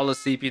out all the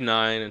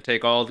CP9 and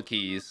take all the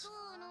keys.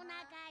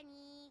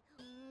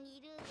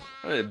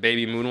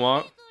 Baby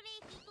moonwalk.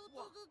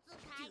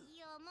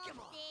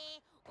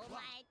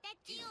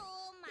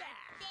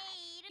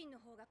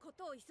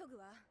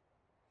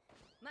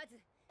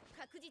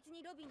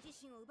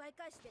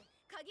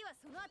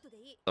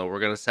 So we're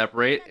gonna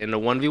separate into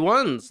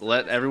 1v1s.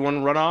 Let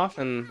everyone run off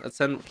and let's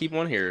keep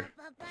one here.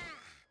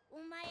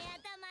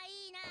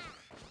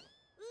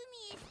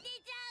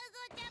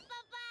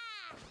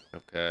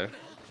 Okay.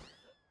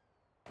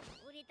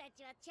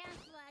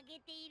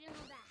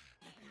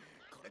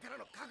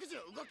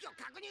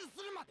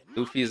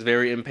 Luffy is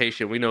very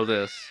impatient. We know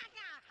this.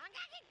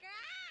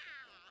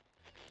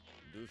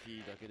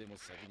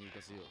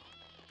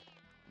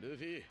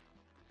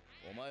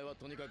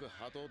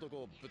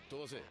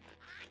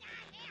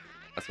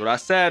 That's what I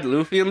said.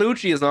 Luffy and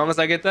Lucci, as long as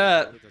I get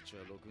that.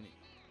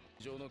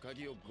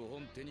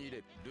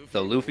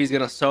 So Luffy's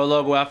gonna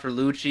solo go after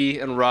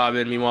Lucci and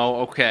Robin. Meanwhile,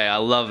 okay, I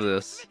love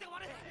this.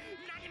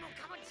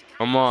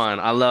 Come on,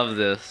 I love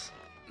this.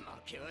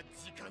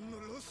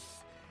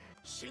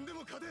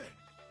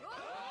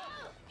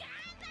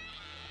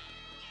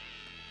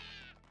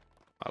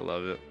 I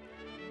love it.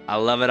 I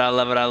love it, I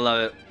love it, I love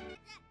it.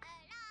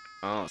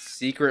 Oh,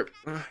 secret.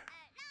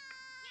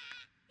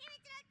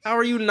 How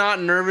are you not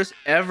nervous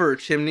ever,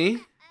 Chimney?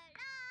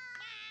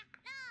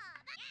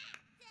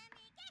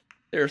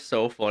 They're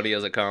so funny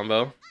as a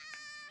combo.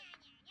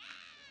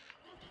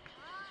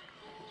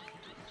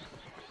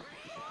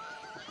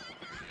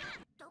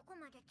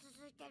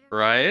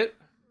 Right?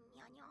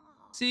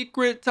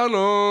 Secret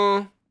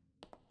tunnel.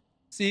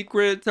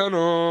 Secret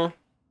tunnel.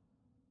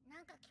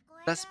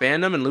 That's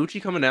Spandam and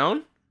Lucci coming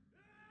down?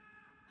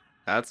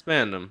 That's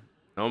Spandam.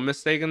 No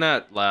mistaking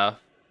that laugh.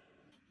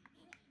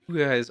 You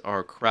guys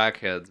are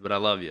crackheads, but I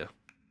love you.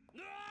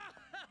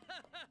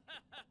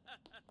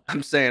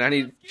 I'm saying I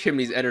need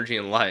Chimney's energy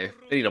in life.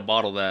 They need to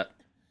bottle that.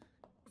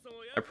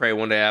 I pray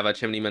one day I have a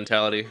Chimney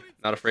mentality.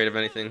 Not afraid of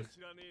anything.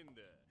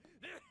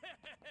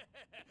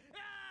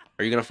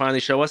 Are you going to finally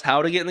show us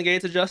how to get in the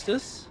gates of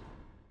justice?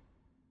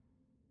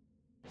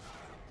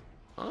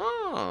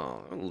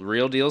 Oh,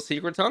 real deal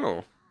secret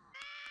tunnel.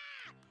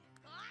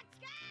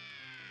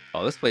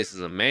 Oh, this place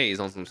is a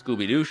maze on some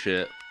Scooby-Doo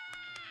shit.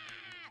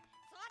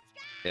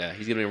 Yeah,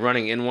 he's going to be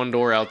running in one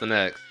door, out the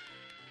next.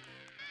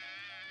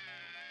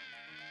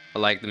 I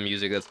like the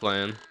music that's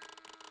playing.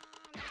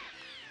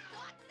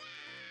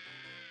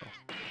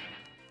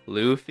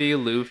 Luffy,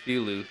 Luffy,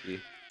 Luffy.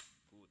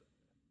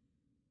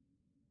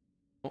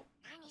 Oh.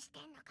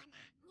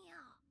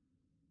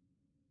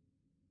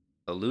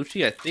 So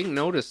Lucci, I think,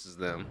 notices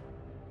them.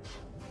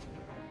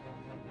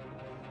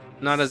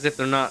 Not as if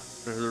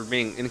they're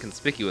being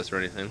inconspicuous or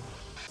anything.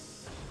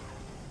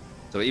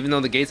 So even though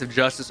the gates of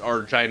justice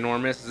are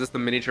ginormous, is this the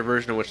miniature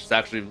version of which is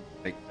actually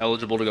like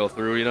eligible to go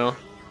through, you know?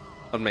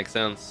 That would make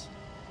sense.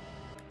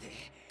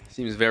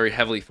 Seems very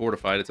heavily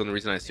fortified. It's the only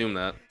reason I assume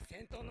that.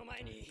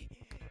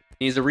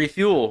 Needs to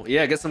refuel.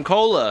 Yeah, get some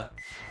cola.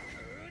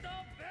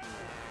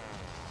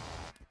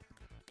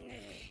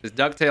 His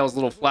ducktail's a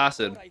little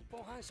flaccid.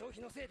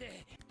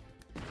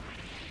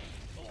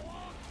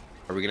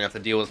 Are we gonna have to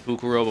deal with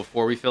Fukuro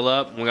before we fill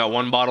up? We got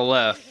one bottle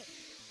left.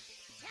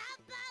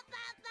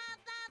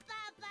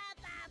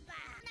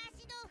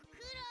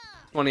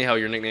 Funny how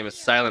your nickname is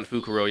Silent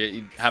Fukuro, yet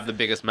you have the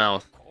biggest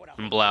mouth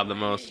and blab the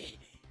most.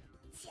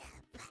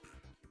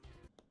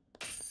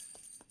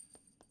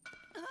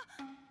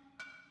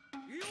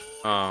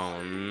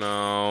 Oh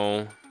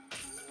no.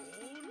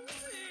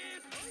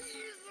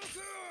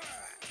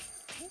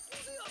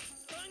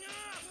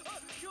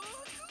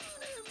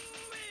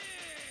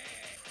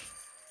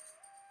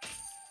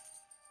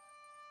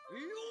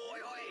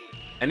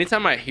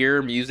 Anytime I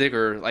hear music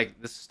or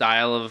like the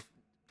style of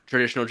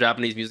traditional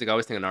Japanese music, I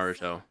always think of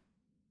Naruto.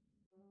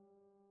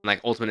 Like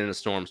Ultimate in a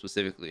Storm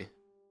specifically.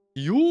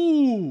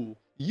 Yo!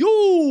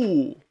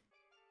 Yo!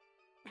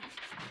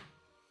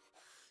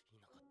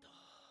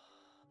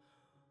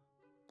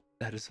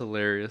 That is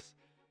hilarious.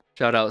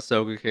 Shout out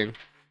Soga King.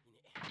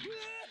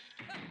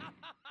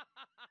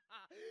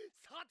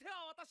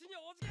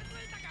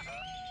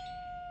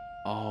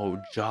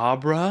 Oh,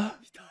 Jabra?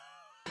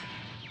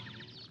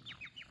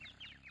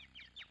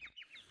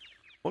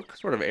 What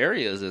sort of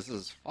area is this? This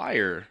is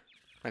fire.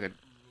 Like a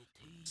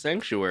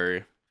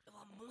sanctuary.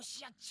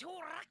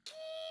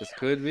 This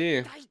could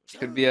be.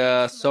 Could be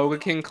a Soga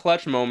King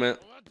clutch moment.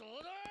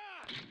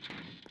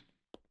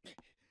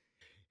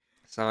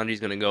 Sanji's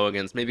gonna go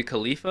against maybe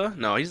Khalifa?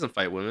 No, he doesn't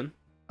fight women.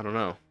 I don't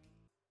know.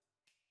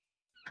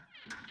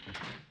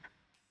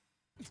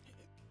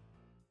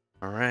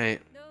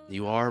 Alright.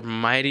 You are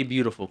mighty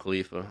beautiful,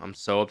 Khalifa. I'm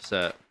so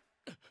upset.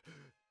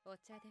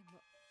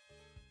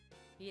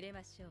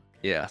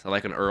 Yeah, so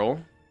like an Earl.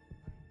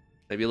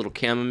 Maybe a little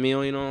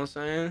chamomile, you know what I'm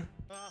saying?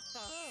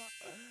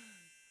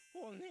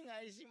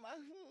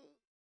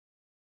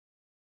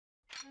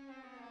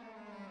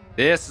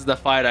 This is the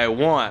fight I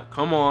want.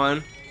 Come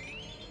on.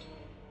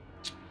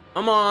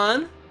 Come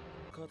on.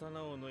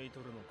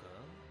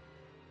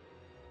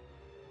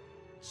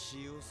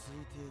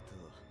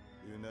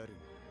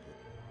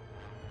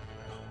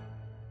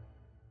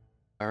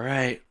 All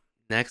right.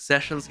 Next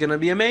session's gonna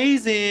be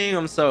amazing.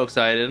 I'm so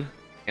excited.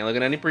 Can't look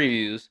at any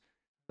previews.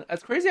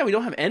 That's crazy how we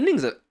don't have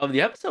endings of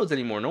the episodes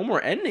anymore. No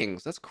more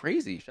endings. That's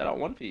crazy. Shout out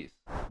One Piece.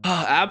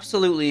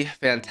 Absolutely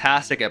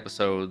fantastic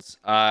episodes.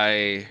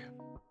 I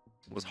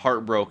was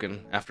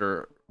heartbroken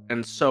after,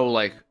 and so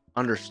like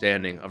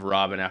understanding of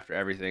Robin after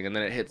everything, and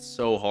then it hits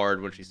so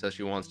hard when she says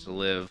she wants to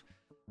live.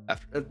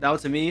 After that,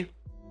 to me,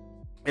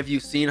 if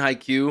you've seen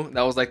Haikyuu,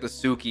 that was like the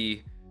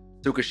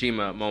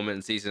Tsukishima moment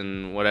in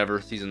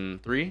season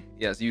 3.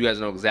 Yeah, so you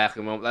guys know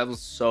exactly what moment. That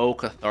was so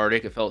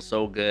cathartic. It felt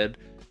so good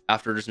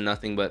after just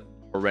nothing but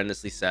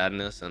horrendously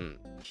sadness. And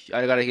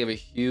I gotta give a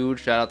huge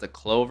shout out to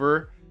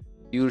Clover,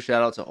 huge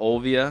shout out to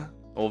Olvia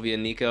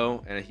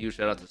Nico, and a huge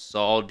shout out to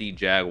Saul D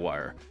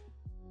Jaguar.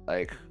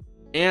 Like,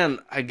 and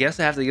I guess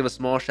I have to give a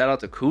small shout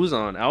out to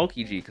Kuzan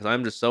Aokiji, because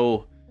I'm just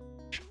so,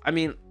 I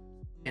mean,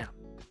 yeah,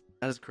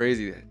 that is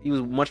crazy. He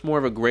was much more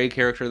of a gray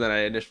character than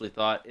I initially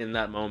thought in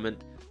that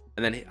moment.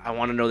 And then I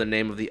want to know the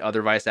name of the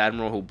other vice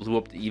admiral who blew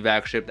up the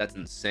evac ship. That's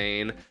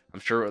insane. I'm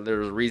sure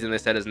there's a reason they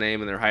said his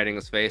name and they're hiding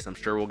his face. I'm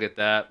sure we'll get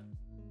that.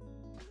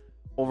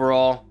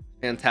 Overall,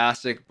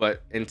 fantastic,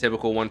 but in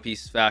typical One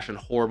Piece fashion,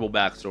 horrible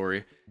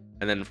backstory.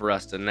 And then for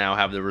us to now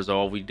have the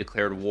resolve, we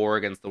declared war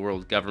against the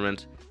world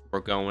government. We're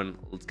going,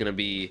 it's gonna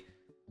be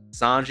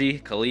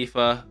Sanji,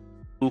 Khalifa,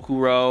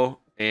 Ukuro,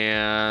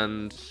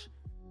 and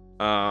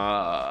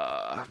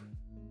I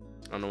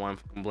don't know why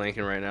I'm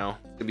blanking right now.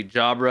 It's gonna be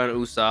Jabra and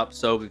Usopp,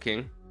 Soga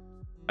King.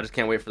 I just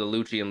can't wait for the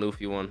Lucci and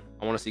Luffy one.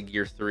 I want to see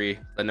Gear 3.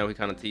 I know he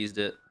kind of teased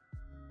it,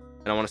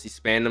 and I want to see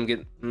Spandam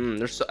get.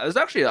 There's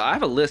actually, I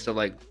have a list of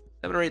like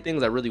 7 or 8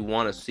 things I really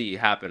want to see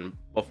happen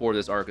before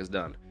this arc is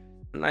done.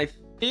 And I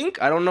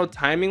think, I don't know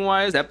timing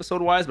wise,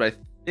 episode wise, but I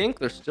think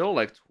there's still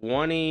like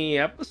 20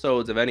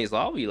 episodes of Enies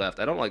Lobby left.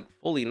 I don't like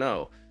fully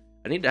know.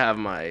 I need to have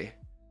my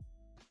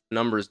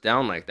numbers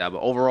down like that,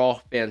 but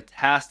overall,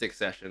 fantastic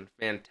session,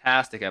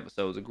 fantastic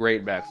episodes, a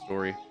great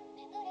backstory.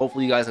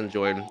 Hopefully you guys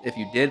enjoyed. If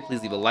you did,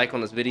 please leave a like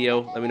on this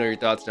video. Let me know your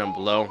thoughts down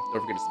below.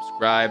 Don't forget to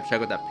subscribe.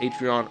 Check out that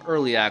Patreon,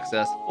 early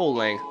access, full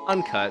length,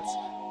 uncuts,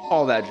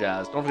 all that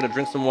jazz. Don't forget to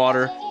drink some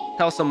water.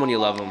 Tell someone you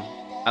love them.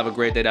 Have a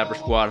great day, Dapper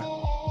Squad.